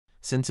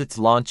Since its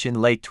launch in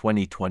late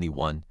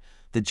 2021,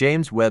 the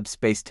James Webb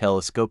Space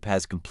Telescope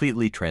has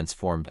completely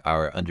transformed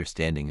our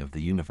understanding of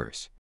the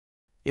universe.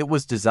 It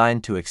was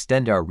designed to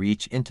extend our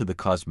reach into the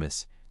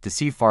cosmos, to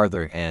see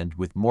farther and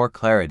with more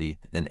clarity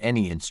than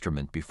any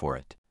instrument before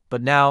it.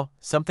 But now,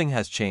 something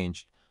has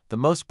changed. The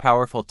most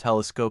powerful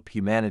telescope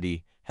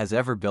humanity has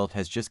ever built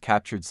has just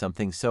captured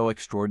something so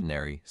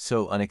extraordinary,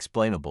 so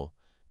unexplainable,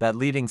 that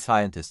leading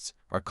scientists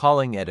are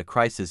calling it a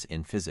crisis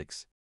in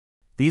physics.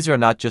 These are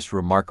not just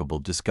remarkable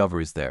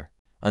discoveries, they're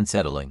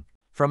unsettling.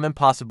 From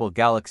impossible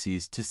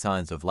galaxies to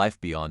signs of life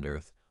beyond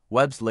Earth,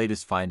 Webb's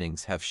latest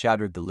findings have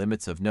shattered the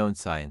limits of known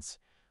science.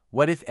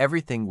 What if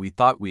everything we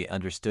thought we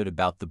understood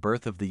about the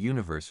birth of the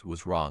universe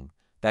was wrong?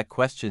 That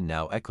question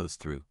now echoes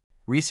through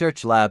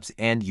research labs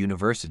and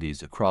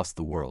universities across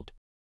the world.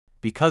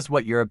 Because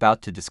what you're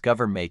about to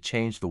discover may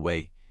change the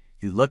way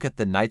you look at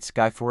the night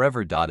sky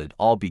forever. It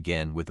all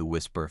began with a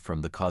whisper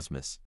from the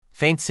cosmos.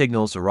 Faint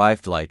signals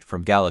arrived, light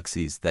from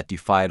galaxies that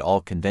defied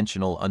all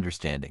conventional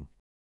understanding.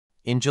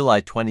 In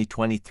July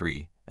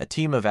 2023, a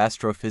team of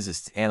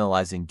astrophysicists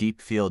analyzing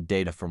deep field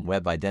data from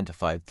Webb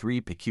identified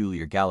 3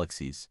 peculiar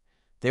galaxies.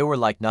 They were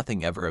like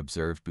nothing ever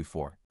observed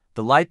before.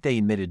 The light they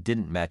emitted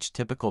didn't match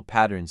typical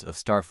patterns of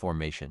star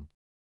formation.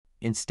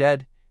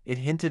 Instead, it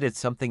hinted at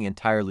something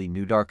entirely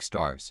new: dark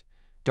stars.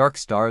 Dark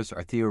stars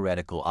are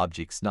theoretical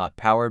objects not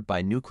powered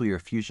by nuclear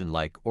fusion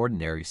like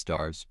ordinary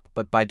stars,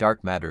 but by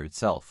dark matter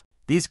itself.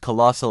 These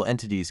colossal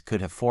entities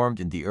could have formed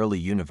in the early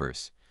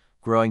universe,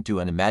 growing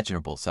to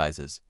unimaginable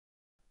sizes.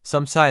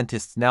 Some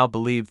scientists now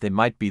believe they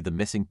might be the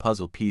missing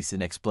puzzle piece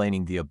in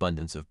explaining the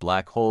abundance of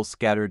black holes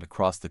scattered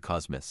across the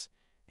cosmos.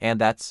 And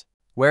that's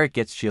where it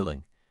gets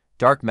chilling.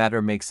 Dark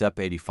matter makes up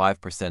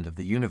 85% of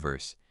the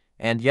universe,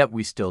 and yet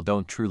we still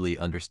don't truly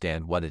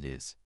understand what it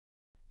is.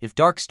 If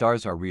dark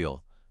stars are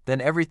real, then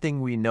everything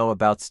we know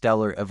about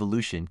stellar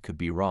evolution could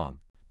be wrong.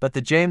 But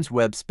the James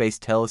Webb Space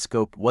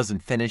Telescope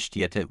wasn't finished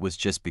yet, it was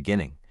just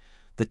beginning.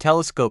 The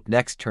telescope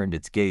next turned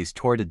its gaze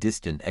toward a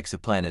distant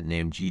exoplanet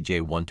named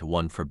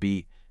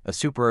GJ114b, a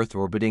super-Earth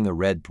orbiting a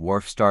red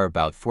dwarf star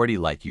about 40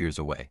 light-years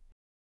away.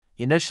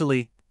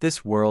 Initially,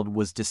 this world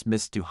was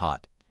dismissed too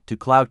hot, too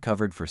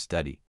cloud-covered for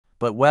study.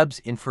 But Webb's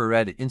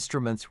infrared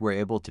instruments were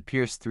able to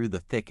pierce through the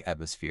thick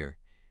atmosphere,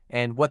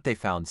 and what they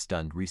found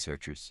stunned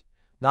researchers.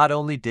 Not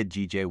only did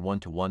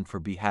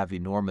GJ114b have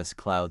enormous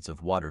clouds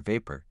of water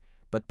vapor,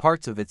 but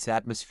parts of its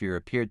atmosphere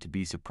appeared to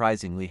be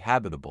surprisingly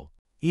habitable.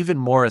 Even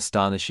more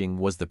astonishing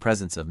was the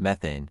presence of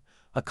methane,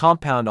 a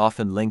compound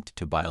often linked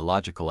to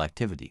biological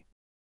activity.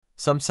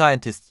 Some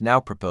scientists now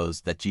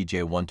propose that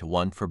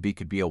GJ114b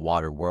could be a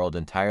water world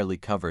entirely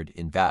covered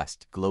in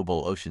vast,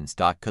 global oceans.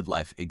 Could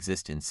life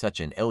exist in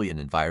such an alien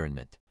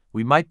environment?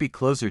 We might be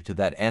closer to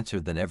that answer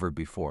than ever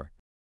before.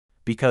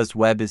 Because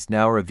Webb is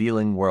now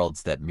revealing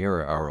worlds that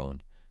mirror our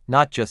own,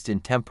 not just in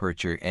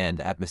temperature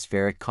and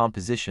atmospheric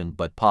composition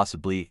but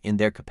possibly in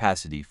their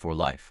capacity for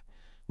life.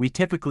 We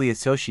typically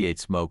associate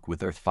smoke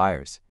with Earth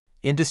fires,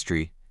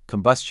 industry,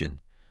 combustion.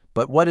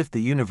 But what if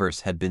the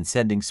universe had been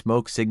sending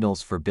smoke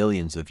signals for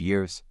billions of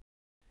years?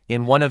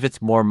 In one of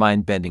its more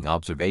mind-bending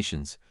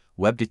observations,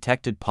 Webb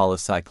detected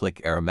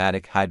polycyclic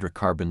aromatic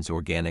hydrocarbons,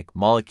 organic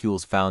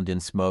molecules found in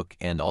smoke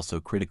and also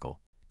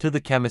critical to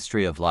the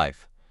chemistry of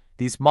life.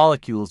 These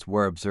molecules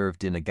were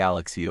observed in a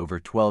galaxy over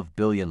 12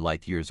 billion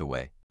light-years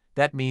away.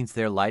 That means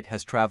their light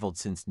has traveled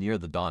since near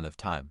the dawn of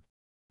time.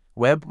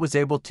 Webb was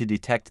able to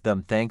detect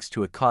them thanks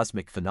to a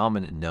cosmic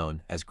phenomenon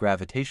known as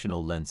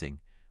gravitational lensing,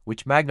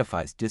 which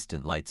magnifies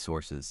distant light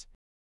sources.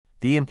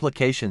 The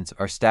implications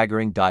are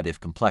staggering. If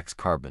complex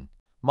carbon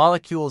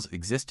molecules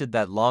existed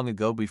that long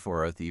ago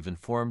before Earth even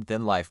formed,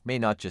 then life may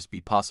not just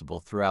be possible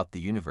throughout the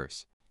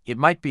universe. It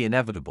might be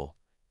inevitable.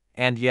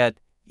 And yet,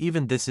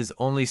 even this is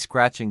only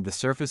scratching the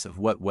surface of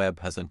what Webb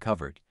has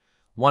uncovered.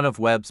 One of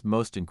Webb's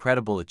most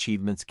incredible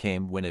achievements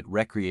came when it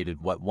recreated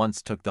what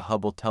once took the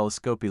Hubble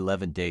telescope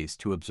 11 days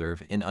to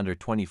observe in under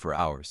 24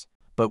 hours.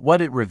 But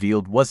what it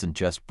revealed wasn't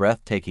just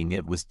breathtaking,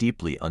 it was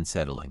deeply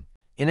unsettling.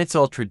 In its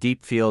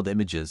ultra-deep field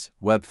images,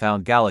 Webb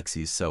found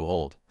galaxies so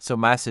old, so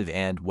massive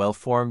and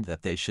well-formed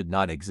that they should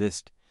not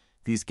exist.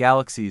 These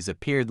galaxies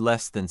appeared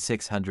less than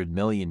 600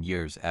 million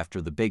years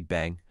after the Big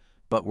Bang,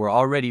 but were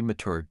already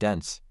mature,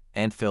 dense,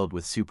 and filled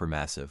with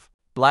supermassive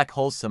black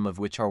holes, some of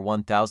which are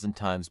 1,000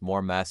 times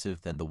more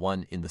massive than the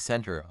one in the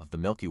center of the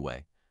Milky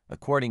Way.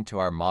 According to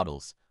our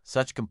models,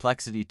 such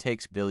complexity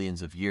takes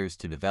billions of years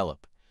to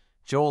develop.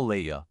 Joel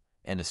Leah,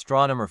 an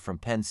astronomer from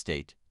Penn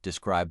State,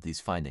 described these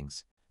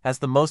findings as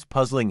the most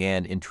puzzling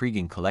and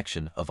intriguing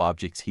collection of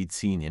objects he'd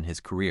seen in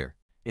his career.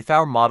 If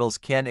our models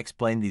can't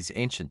explain these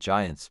ancient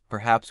giants,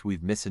 perhaps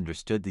we've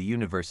misunderstood the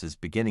universe's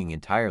beginning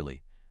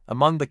entirely.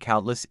 Among the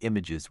countless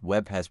images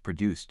Webb has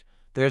produced,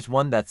 there's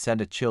one that sent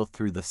a chill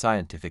through the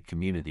scientific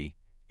community.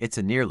 It's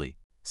a nearly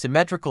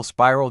symmetrical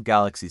spiral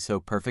galaxy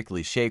so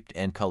perfectly shaped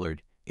and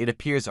colored, it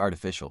appears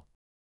artificial.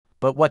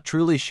 But what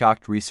truly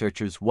shocked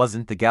researchers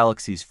wasn't the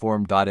galaxy's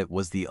form. It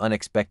was the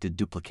unexpected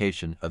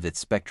duplication of its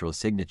spectral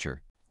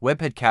signature.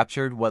 Webb had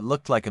captured what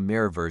looked like a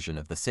mirror version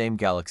of the same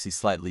galaxy,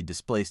 slightly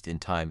displaced in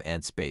time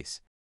and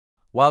space.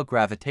 While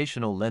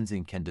gravitational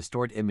lensing can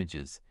distort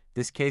images,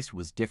 this case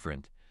was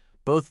different.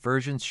 Both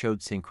versions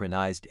showed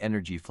synchronized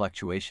energy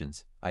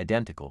fluctuations,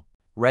 identical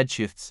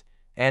redshifts,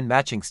 and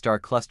matching star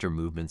cluster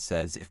movements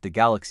as if the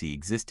galaxy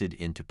existed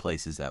in two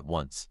places at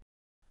once.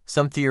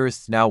 Some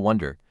theorists now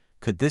wonder,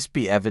 could this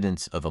be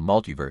evidence of a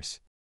multiverse?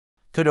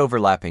 Could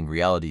overlapping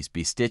realities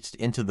be stitched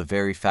into the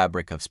very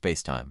fabric of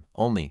spacetime,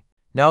 only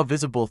now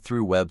visible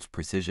through Webb's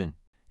precision?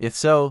 If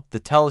so, the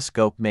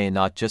telescope may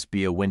not just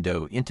be a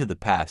window into the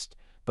past,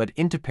 but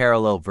into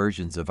parallel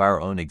versions of our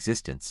own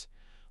existence.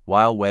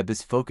 While Webb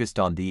is focused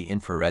on the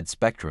infrared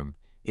spectrum,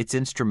 its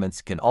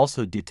instruments can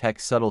also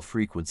detect subtle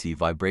frequency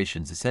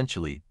vibrations,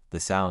 essentially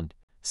the sound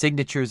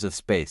signatures of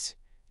space.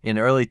 In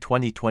early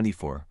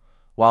 2024,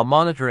 while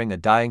monitoring a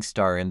dying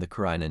star in the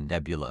Carinae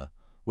Nebula,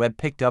 Webb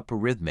picked up a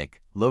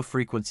rhythmic,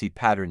 low-frequency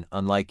pattern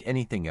unlike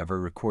anything ever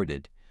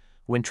recorded.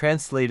 When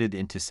translated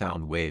into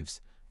sound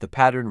waves, the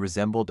pattern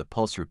resembled a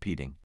pulse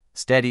repeating,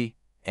 steady,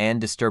 and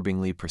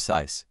disturbingly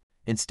precise.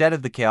 Instead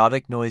of the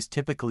chaotic noise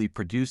typically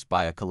produced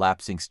by a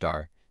collapsing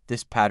star,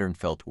 this pattern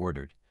felt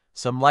ordered.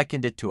 Some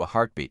likened it to a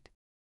heartbeat.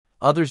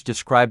 Others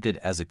described it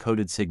as a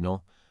coded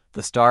signal.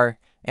 The star,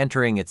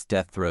 entering its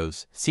death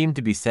throes, seemed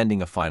to be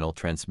sending a final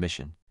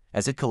transmission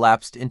as it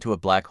collapsed into a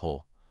black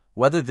hole.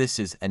 Whether this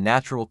is a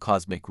natural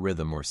cosmic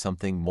rhythm or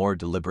something more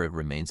deliberate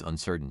remains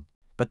uncertain.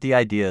 But the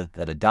idea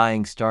that a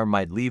dying star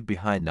might leave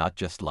behind not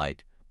just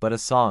light, but a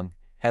song,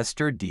 has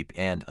stirred deep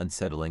and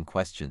unsettling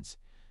questions.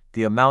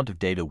 The amount of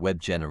data Webb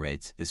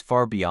generates is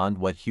far beyond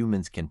what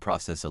humans can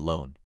process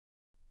alone.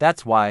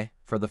 That's why,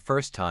 for the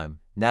first time,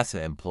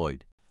 NASA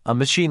employed a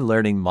machine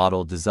learning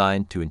model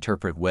designed to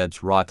interpret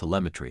Webb's raw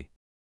telemetry.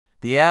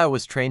 The AI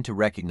was trained to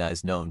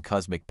recognize known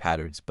cosmic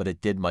patterns, but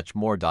it did much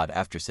more.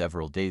 After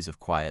several days of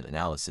quiet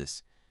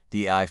analysis,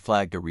 the AI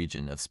flagged a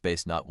region of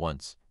space not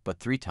once, but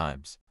 3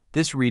 times.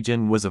 This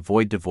region was a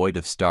void devoid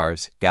of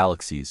stars,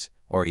 galaxies,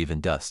 or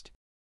even dust.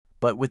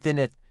 But within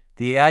it,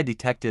 the AI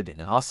detected an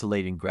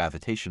oscillating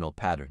gravitational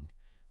pattern.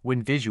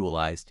 When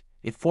visualized,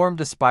 it formed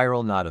a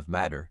spiral not of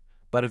matter,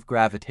 but of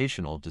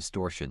gravitational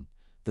distortion.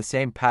 The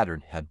same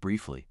pattern had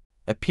briefly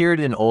appeared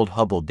in old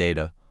Hubble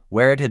data,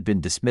 where it had been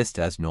dismissed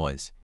as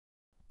noise.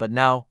 But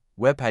now,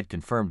 Webb had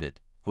confirmed it.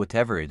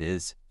 Whatever it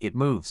is, it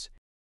moves.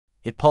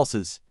 It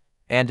pulses,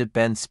 and it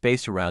bends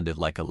space around it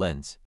like a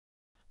lens.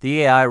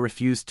 The AI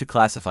refused to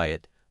classify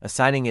it,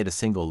 assigning it a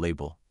single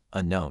label,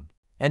 unknown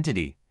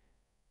entity.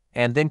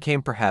 And then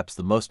came perhaps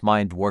the most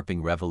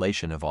mind-warping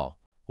revelation of all.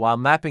 While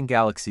mapping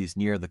galaxies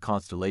near the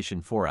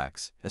constellation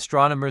Phorax,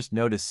 astronomers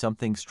noticed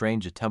something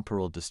strange: a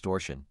temporal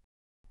distortion.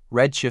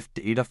 Redshift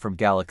data from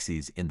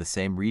galaxies in the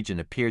same region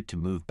appeared to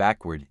move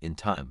backward in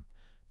time.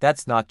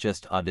 That's not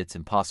just odd, it's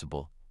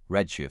impossible.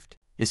 Redshift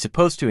is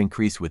supposed to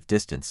increase with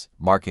distance,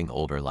 marking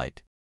older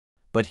light.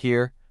 But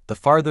here, the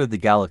farther the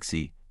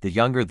galaxy, the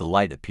younger the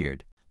light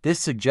appeared. This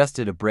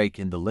suggested a break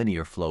in the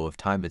linear flow of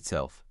time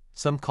itself.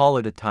 Some call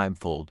it a time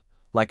fold,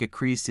 like a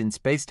crease in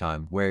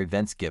spacetime where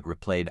events get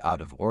replayed out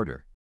of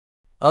order.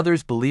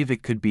 Others believe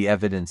it could be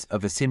evidence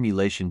of a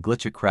simulation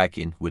glitch, a crack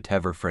in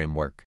whatever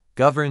framework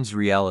governs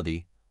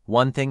reality.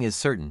 One thing is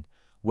certain: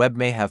 Webb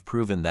may have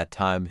proven that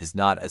time is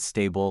not as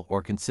stable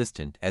or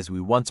consistent as we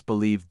once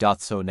believed.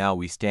 So now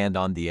we stand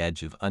on the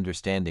edge of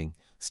understanding,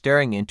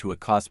 staring into a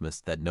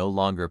cosmos that no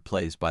longer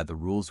plays by the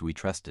rules we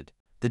trusted.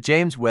 The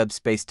James Webb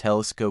Space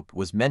Telescope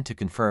was meant to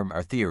confirm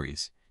our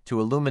theories, to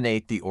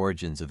illuminate the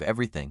origins of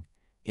everything.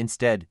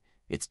 Instead,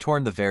 it's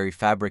torn the very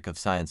fabric of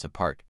science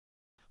apart.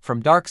 From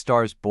dark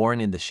stars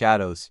born in the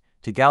shadows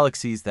to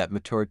galaxies that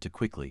matured too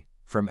quickly,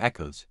 from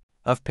echoes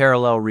of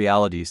parallel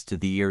realities to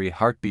the eerie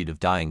heartbeat of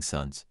dying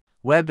suns,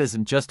 Webb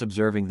isn't just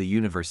observing the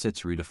universe,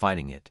 it's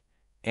redefining it.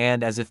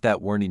 And as if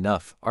that weren't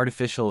enough,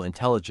 artificial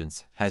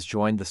intelligence has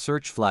joined the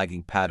search,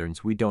 flagging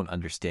patterns we don't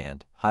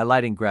understand,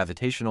 highlighting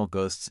gravitational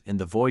ghosts in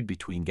the void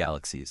between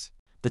galaxies.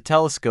 The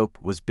telescope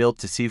was built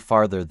to see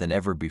farther than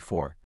ever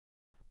before.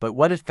 But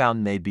what it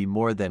found may be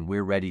more than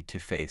we're ready to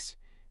face.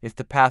 If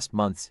the past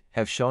months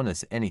have shown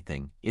us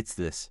anything, it's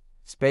this: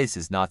 space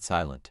is not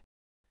silent.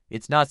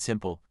 It's not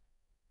simple,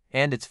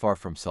 and it's far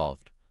from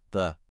solved.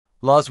 The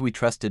laws we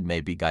trusted may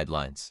be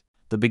guidelines.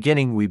 The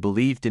beginning we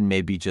believed in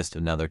may be just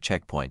another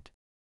checkpoint.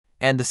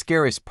 And the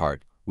scariest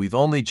part, we've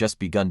only just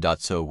begun.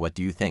 So what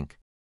do you think?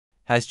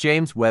 Has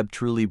James Webb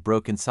truly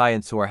broken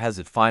science, or has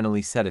it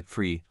finally set it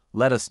free?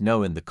 Let us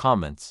know in the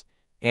comments.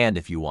 And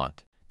if you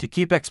want to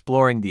keep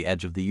exploring the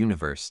edge of the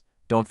universe,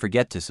 don't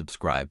forget to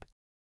subscribe,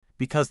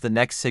 because the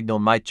next signal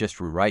might just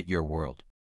rewrite your world.